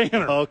 There's a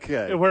banner.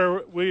 Okay.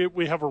 Where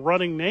we have a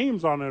running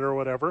names on it or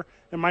whatever,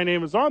 and my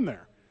name is on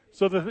there.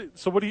 So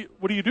what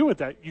do you do with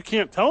that? You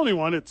can't tell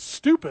anyone. It's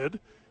stupid.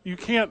 You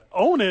can't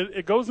own it.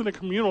 It goes in a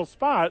communal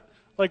spot.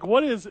 And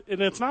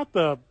it's not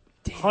the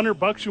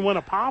 $100 you win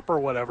a pop or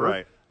whatever.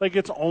 Right.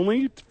 It's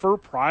only for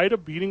pride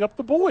of beating up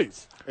the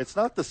boys. It's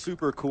not the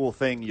super cool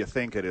thing you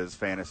think it is,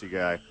 fantasy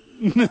guy.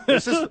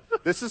 This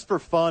is for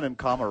fun and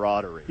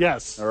camaraderie.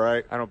 Yes. All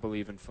right. I don't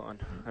believe in fun.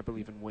 I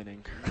believe in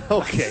winning.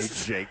 Okay,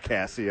 Jake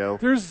Cassio.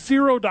 There's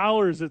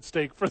 $0 at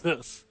stake for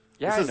this.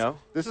 Yeah, I know.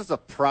 This is a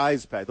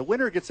prize pack. The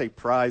winner gets a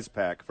prize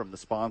pack from the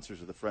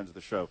sponsors of the Friends of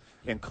the Show,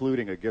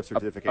 including a gift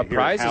certificate. A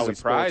prize is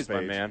a prize,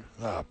 my man.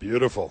 Ah,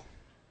 beautiful.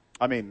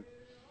 I mean,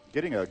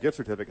 getting a gift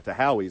certificate to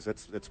Howie's,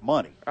 it's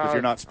money because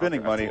you're not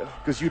spending money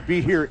because you'd be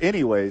here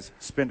anyways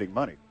spending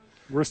money.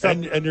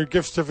 And your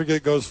gift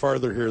certificate goes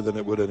farther here than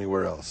it would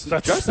anywhere else.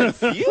 Justin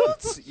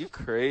Fields? You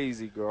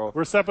crazy girl.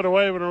 We're stepping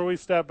away. When we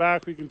step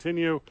back, we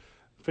continue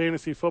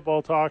fantasy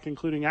football talk,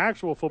 including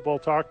actual football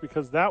talk,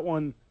 because that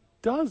one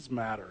does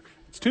matter.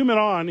 It's 2 Men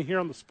On here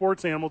on the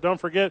Sports Animal. Don't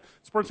forget,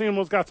 Sports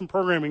Animal's got some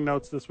programming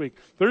notes this week.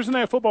 Thursday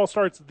Night Football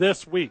starts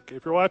this week.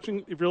 If you're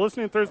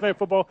listening to Thursday Night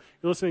Football,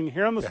 you're listening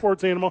here on the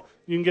Sports Animal.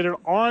 You can get it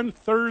on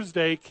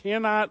Thursday.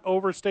 Cannot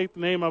overstate the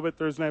name of it,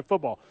 Thursday Night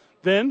Football.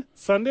 Then,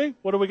 Sunday,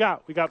 what do we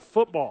got? We got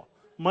football.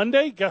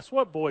 Monday, guess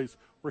what, boys?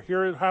 We're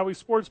here at Howie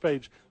Sports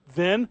Page.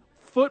 Then,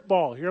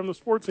 football here on the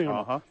Sports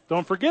Animal.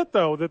 Don't forget,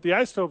 though, that the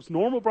Isotopes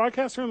normal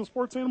broadcast here on the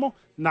Sports Animal,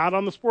 not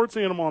on the Sports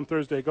Animal on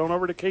Thursday. Going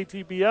over to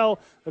KTBL,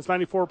 that's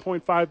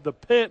 94.5 The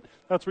Pit.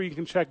 That's where you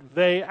can check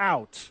they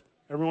out.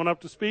 Everyone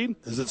up to speed?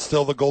 Is it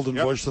still the golden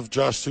voice of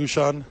Josh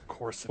Sushan? Of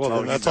course it is. Well,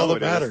 then that's all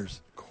that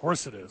matters. Of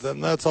course it is. Then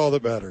that's all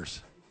that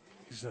matters.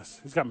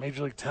 He's got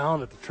major league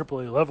talent at the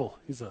AAA level.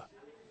 He's a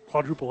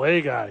quadruple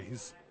A guy.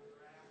 He's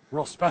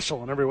real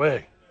special in every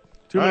way.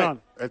 2 Men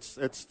On.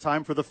 It's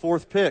time for the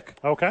 4th pick.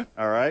 Okay.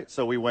 All right.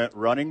 So we went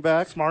running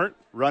back. Smart.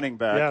 Running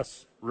back.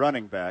 Yes.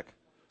 Running back.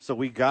 So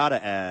we got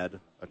to add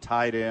a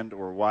tight end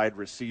or wide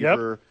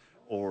receiver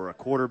or a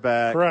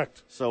quarterback.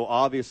 Correct. So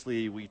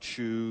obviously we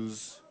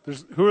choose.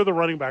 Who are the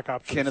running back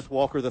options? Kenneth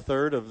Walker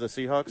III of the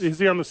Seahawks. Is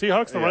he on the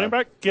Seahawks, the running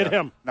back? Get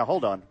him. Now,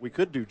 hold on. We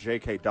could do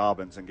J.K.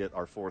 Dobbins and get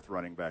our 4th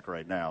running back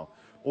right now.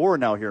 Or,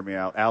 now hear me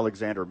out,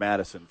 Alexander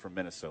Madison from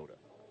Minnesota.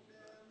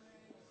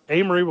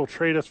 Amory will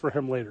trade us for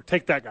him later.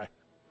 Take that guy.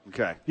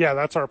 Okay. Yeah,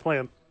 that's our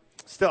plan.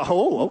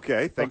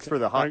 Okay. Thanks for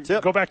the hot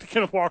tip. Go back to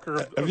Kenneth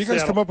Walker. Have you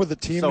guys come up with a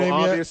team name yet? So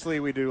obviously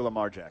we do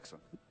Lamar Jackson.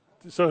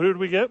 So who did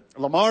we get?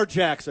 Lamar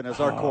Jackson is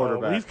our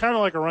quarterback. He's kind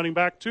of like a running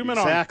back. 2 Men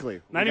On.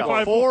 Exactly.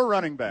 95, 4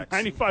 running backs.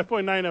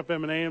 95.9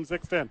 FM and AM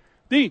 610.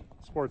 The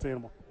Sports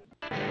Animal.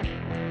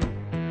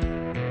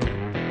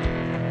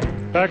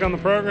 Back on the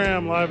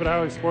program, live at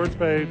Howie Sports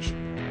Page.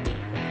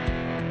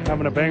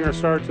 Having a banger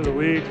start to the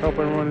week. Hope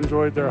everyone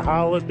enjoyed their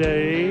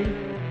holiday.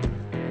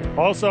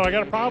 Also, I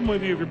got a problem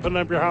with you if you're putting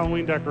up your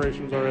Halloween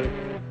decorations already.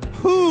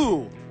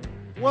 Who?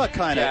 What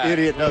kind of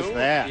idiot does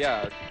that?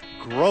 Yeah.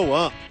 Grow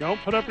up. Don't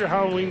put up your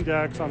Halloween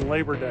decks on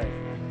Labor Day.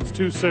 It's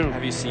too soon.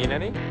 Have you seen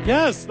any?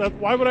 Yes.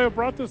 Why would I have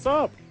brought this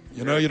up?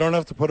 You don't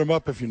have to put them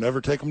up if you never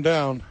take them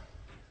down.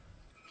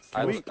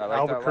 I like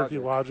Albuquerque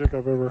logic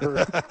I've ever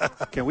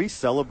heard. Can we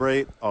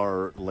celebrate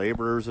our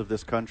laborers of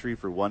this country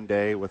for one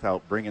day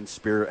without bringing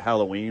Spirit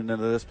Halloween into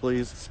this,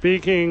 please?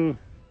 Speaking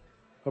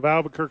of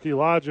Albuquerque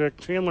logic,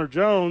 Chandler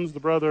Jones, the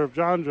brother of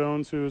John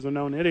Jones, who is a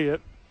known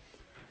idiot,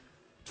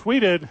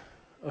 tweeted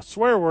a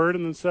swear word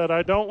and then said,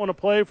 "I don't want to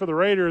play for the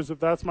Raiders if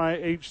that's my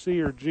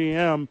HC or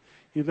GM."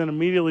 He then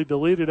immediately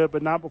deleted it,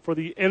 but not before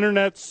the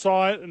internet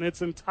saw it in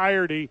its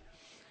entirety.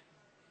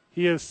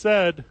 He has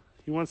said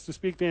he wants to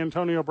speak to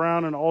Antonio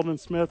Brown and Alden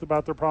Smith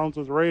about their problems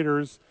with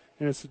Raiders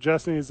and is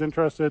suggesting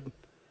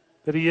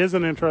that he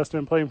isn't interested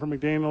in playing for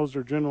McDaniels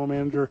or general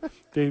manager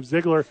Dave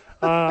Ziegler.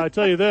 I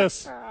tell you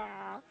this,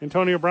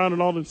 Antonio Brown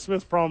and Alden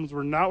Smith's problems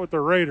were not with the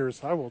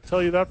Raiders. I will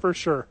tell you that for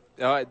sure.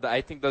 I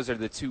think those are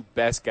the 2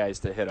 best guys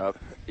to hit up,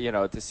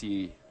 to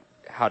see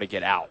how to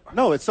get out.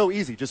 No, it's so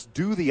easy. Just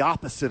do the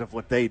opposite of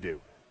what they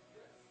do.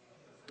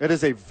 It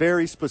is a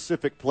very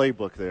specific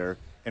playbook there,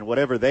 and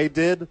whatever they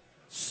did,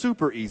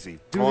 Super easy.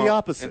 Do the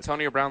opposite.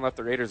 Antonio Brown left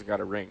the Raiders and got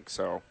a ring,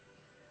 so.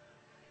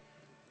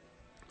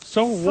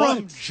 So what?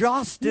 From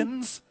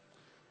Justin's.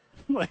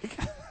 Like,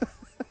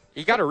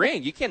 he got a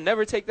ring. You can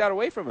never take that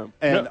away from him.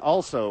 And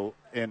also,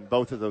 in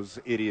both of those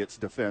idiots'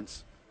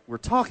 defense, we're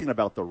talking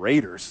about the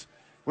Raiders.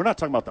 We're not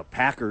talking about the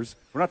Packers.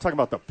 We're not talking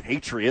about the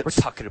Patriots.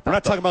 We're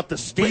not talking about the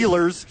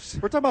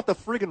Steelers. We're talking about the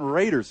friggin'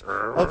 Raiders.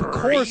 Of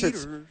course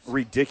it's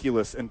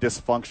ridiculous and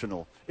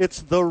dysfunctional.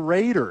 It's the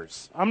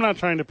Raiders. I'm not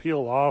trying to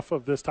peel off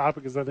of this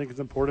topic because I think it's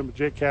important, but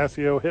Jake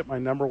Cassio hit my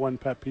number one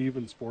pet peeve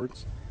in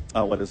sports.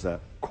 Oh, what is that?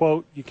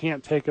 Quote, you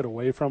can't take it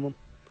away from them.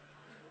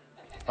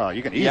 Oh,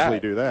 you can easily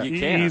do that. You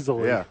can.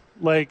 Easily. Yeah.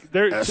 Like,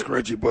 there. Ask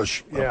Reggie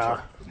Bush.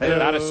 Yeah.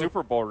 Not a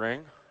Super Bowl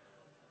ring.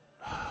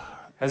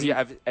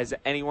 Has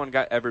anyone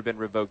ever been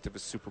revoked of a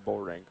Super Bowl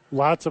ring?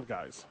 Lots of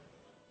guys.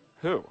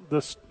 Who?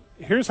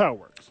 Here's how it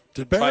works.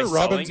 Did Barrett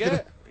Robbins get get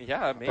it?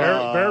 Yeah, maybe.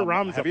 Barrett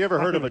Robbins. Have you ever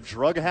heard of a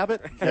drug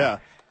habit? Yeah.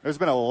 There's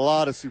been a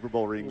lot of Super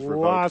Bowl rings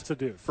revoked. Lots of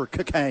dudes. For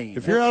cocaine.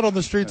 If you're out on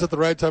the streets at the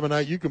right time of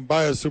night, you can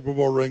buy a Super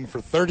Bowl ring for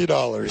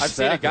 $30. I've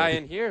seen a guy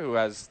in here who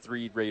has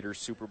 3 Raiders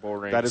Super Bowl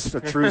rings. That is a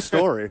true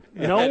story.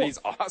 And he's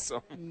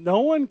awesome.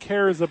 No one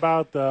cares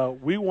about the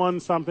we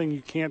won something,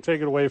 you can't take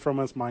it away from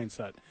us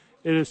mindset.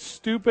 It is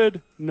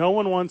stupid. No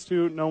one wants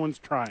to. No one's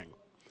trying.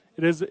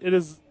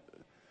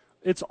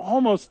 It's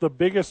almost the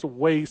biggest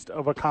waste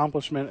of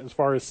accomplishment as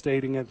far as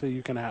stating it that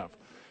you can have.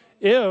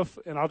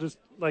 And I'll just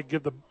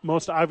give the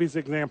most obvious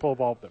example of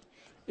all of them.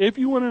 If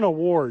you win an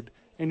award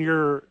and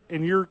your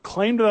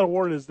claim to that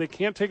award is they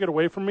can't take it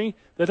away from me,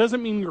 that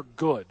doesn't mean you're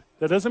good.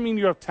 That doesn't mean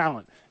you have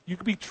talent. You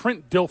could be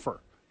Trent Dilfer.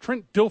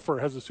 Trent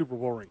Dilfer has a Super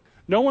Bowl ring.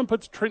 No one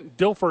puts Trent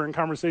Dilfer in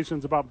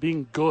conversations about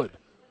being good.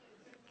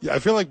 Yeah, I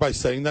feel like by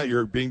saying that,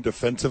 you're being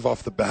defensive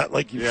off the bat.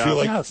 Like, you feel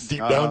like deep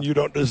down you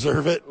don't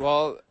deserve it.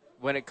 Well,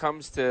 when it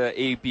comes to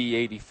AB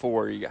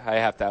 84, I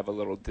have to have a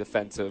little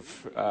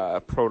defensive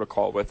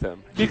protocol with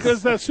him.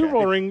 Because that Super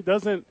Bowl ring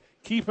doesn't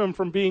keep him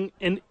from being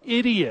an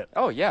idiot.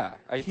 Oh, yeah.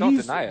 I don't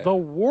deny it. He's the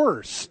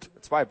worst.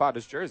 That's why I bought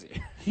his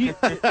jersey. He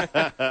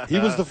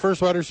was the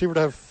first wide receiver to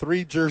have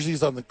 3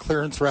 jerseys on the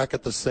clearance rack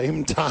at the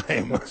same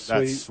time.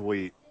 That's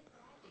sweet.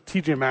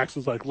 TJ Maxx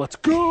was like, let's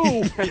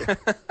go.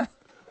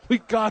 We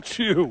got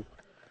you.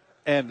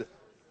 And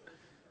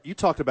you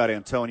talked about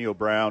Antonio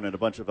Brown and a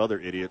bunch of other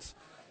idiots.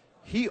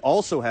 He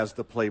also has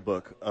the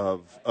playbook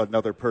of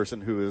another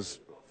person who is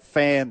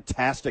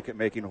fantastic at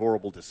making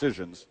horrible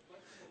decisions.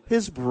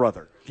 His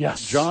brother.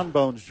 Yes. John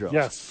Bones Jones.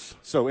 Yes.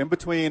 So in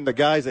between the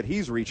guys that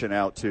he's reaching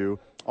out to,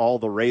 all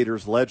the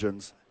Raiders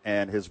legends,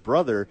 and his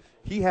brother,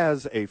 he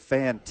has a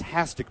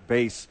fantastic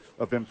base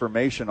of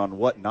information on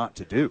what not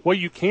to do. What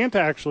you can't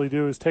actually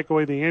do is take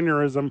away the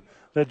aneurysm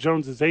that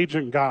Jones's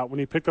agent got when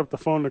he picked up the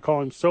phone to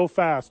call him so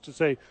fast to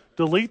say,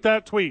 delete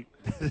that tweet.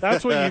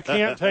 That's what you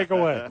can't take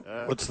away.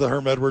 What's the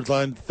Herm Edwards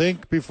line?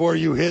 Think before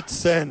you hit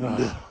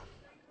send.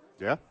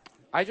 Yeah.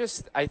 I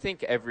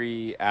think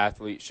every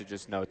athlete should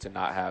just know to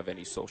not have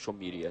any social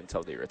media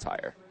until they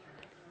retire.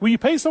 Well, you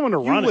pay someone to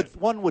run it.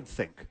 One would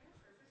think.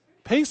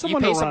 Pay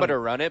someone to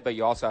run it, but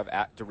you also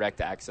have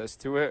direct access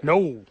to it.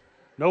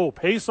 No.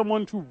 Pay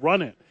someone to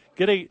run it.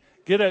 Get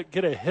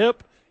a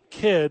hip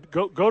kid.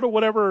 Go to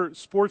whatever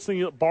sports thing,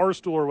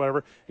 Barstool or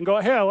whatever, and go.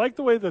 Hey, I like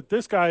the way that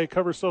this guy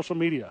covers social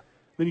media.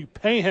 Then you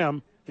pay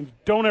him, and you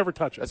don't ever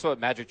touch it. That's what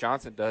Magic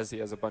Johnson does. He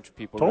has a bunch of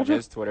people on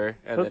his Twitter,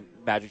 and then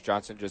Magic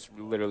Johnson just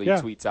literally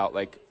tweets out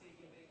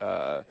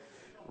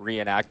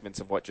reenactments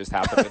of what just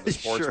happened in the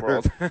sports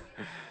world.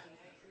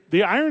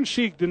 The Iron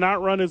Sheik did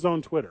not run his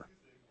own Twitter.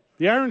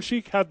 The Iron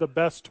Sheik had the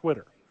best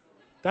Twitter.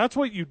 That's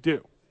what you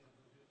do.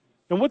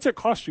 And what's it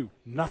cost you?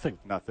 Nothing.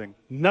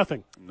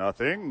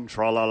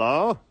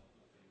 Tra-la-la.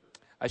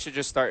 I should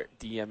just start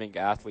DMing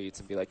athletes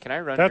and be like, can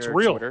I run your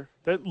real. Twitter?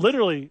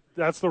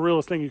 That's the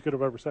realest thing you could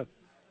have ever said.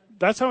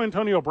 That's how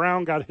Antonio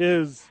Brown got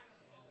his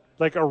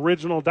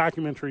original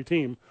documentary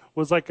team.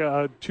 Was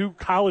 2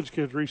 college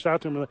kids reached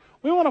out to him and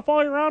we want to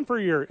follow you around for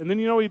a year. And then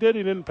you know what he did?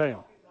 He didn't pay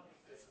him.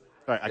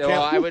 All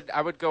right,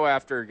 I would go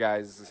after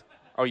guys.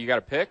 Oh, you got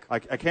a pick? I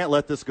can't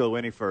let this go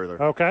any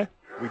further. Okay.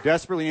 We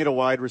desperately need a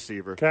wide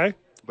receiver. Okay.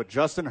 But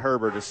Justin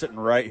Herbert is sitting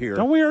right here.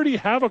 Don't we already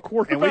have a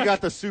quarterback? And we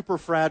got the super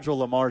fragile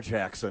Lamar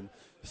Jackson.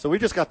 So we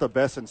just got the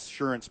best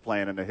insurance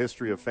plan in the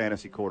history of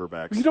fantasy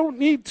quarterbacks. You don't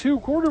need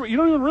 2 quarterbacks. You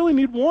don't even really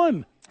need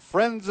 1.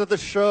 Friends of the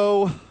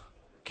show,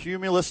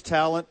 Cumulus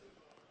Talent.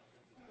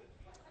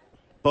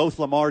 Both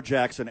Lamar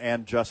Jackson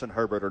and Justin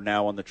Herbert are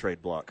now on the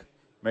trade block.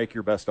 Make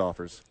your best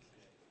offers.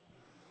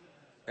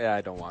 Yeah,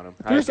 I don't want him.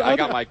 I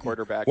got my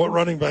quarterback. What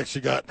running backs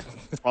you got?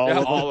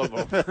 All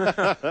of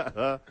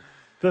them.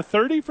 The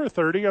 30 for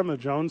 30 on the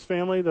Jones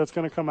family that's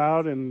going to come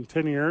out in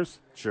 10 years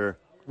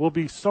will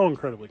be so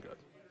incredibly good.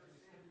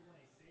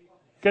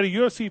 Got a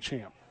UFC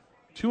champ,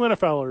 2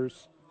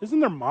 NFLers.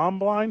 Isn't their mom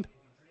blind?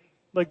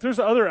 There's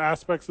other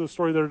aspects of the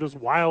story that are just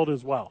wild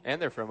as well.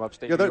 And they're from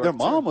upstate New New York, their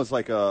mom was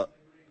like a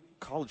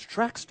college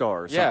track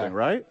star or something,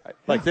 right?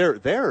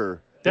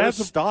 Their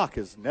stock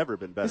has never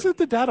been better. Isn't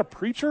the dad a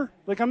preacher?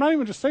 I'm not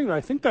even just saying that.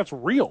 I think that's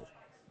real.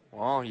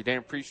 Well, he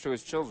didn't preach to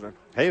his children.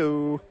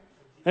 Hey-o.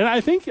 And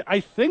I think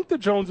the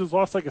Joneses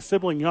lost like a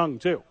sibling young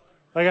too.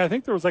 Like I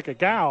think there was like a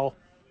gal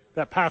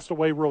that passed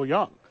away real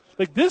young.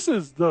 Like this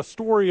is the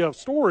story of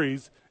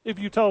stories if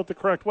you tell it the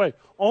correct way.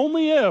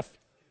 Only if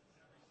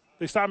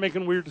they stop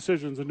making weird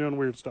decisions and doing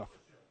weird stuff.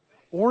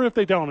 Or if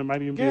they don't, it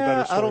might even be a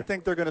better story. I don't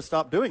think they're going to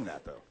stop doing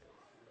that though.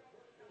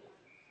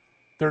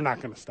 They're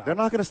not going to stop. They're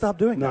not going to stop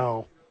doing that.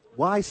 No.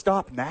 Why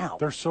stop now?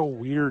 They're so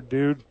weird,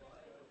 dude.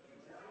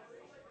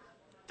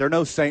 They're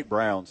no St.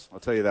 Browns, I'll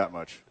tell you that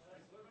much.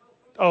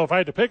 Oh, if I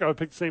had to pick, I would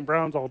pick the St.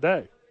 Browns all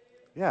day.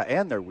 Yeah,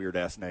 and their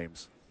weird-ass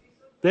names.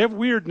 They have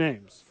weird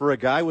names. For a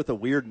guy with a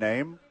weird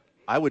name,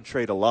 I would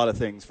trade a lot of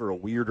things for a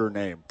weirder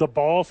name. The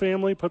Ball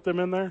family, put them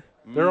in there.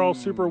 They're all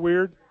super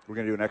weird. We're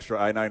going to do an extra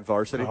I-9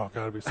 varsity. Oh,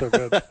 God, it'd be so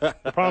good.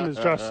 The problem is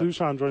Josh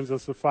Sushan joins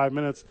us in 5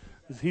 minutes.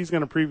 He's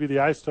going to preview the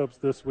Isotopes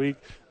this week.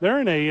 They're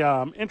in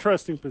a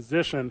interesting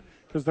position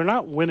because they're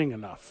not winning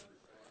enough.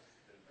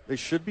 They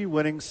should be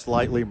winning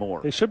slightly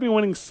more. They should be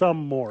winning some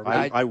more.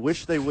 I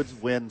wish they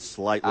would win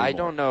slightly more. I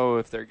don't know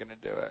if they're going to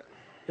do it.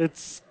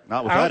 It's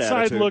not with that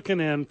outside attitude. looking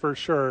in for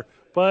sure.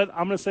 But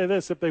I'm going to say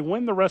this. If they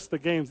win the rest of the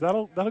games,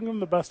 that'll give them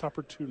the best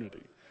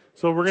opportunity.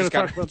 So we're going to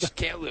talk about that. Just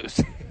can't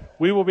lose.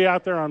 We will be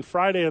out there on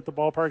Friday at the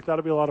ballpark.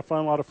 That'll be a lot of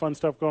fun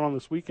stuff going on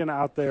this weekend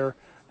out there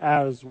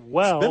as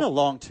well. It's been a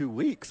long 2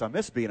 weeks. I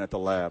miss being at the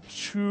lab.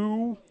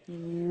 2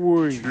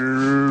 weeks.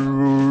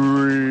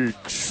 2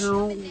 weeks.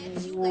 2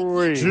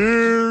 weeks.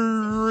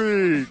 2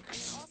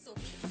 weeks.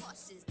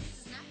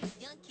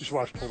 You should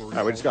watch Total All Recall.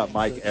 right, we just got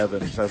Mike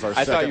Evans as our I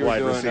thought second you were wide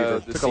doing receiver.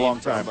 the Took a long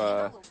time.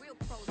 From,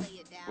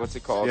 what's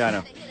it called? Yeah, I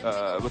know.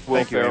 With Will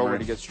Thank you, Ferrell Amory.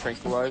 when he gets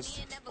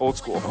tranquilized. Old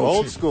school.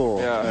 Old school.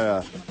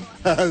 Yeah.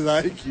 I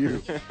like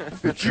you.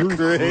 You're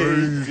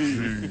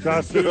crazy.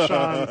 Josh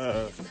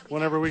Sushan,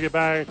 whenever we get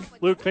back.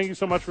 Luke, thank you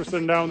so much for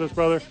sitting down with us,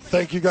 brother.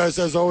 Thank you guys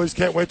as always.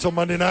 Can't wait till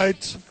Monday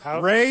night.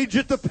 Rage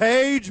at the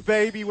page,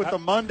 baby, with the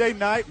Monday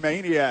Night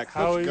Maniacs.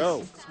 Let's Howie's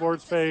go.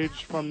 sports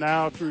page from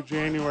now through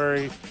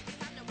January.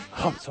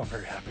 Oh, I'm so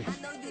very happy.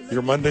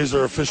 Your Mondays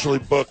are officially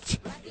booked.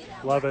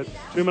 Love it.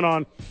 Zooming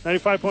on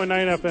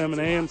 95.9 FM and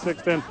AM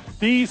 610.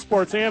 The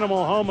Sports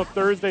Animal, home of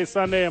Thursday,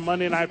 Sunday, and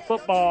Monday Night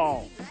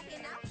Football.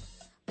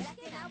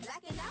 Blacking out.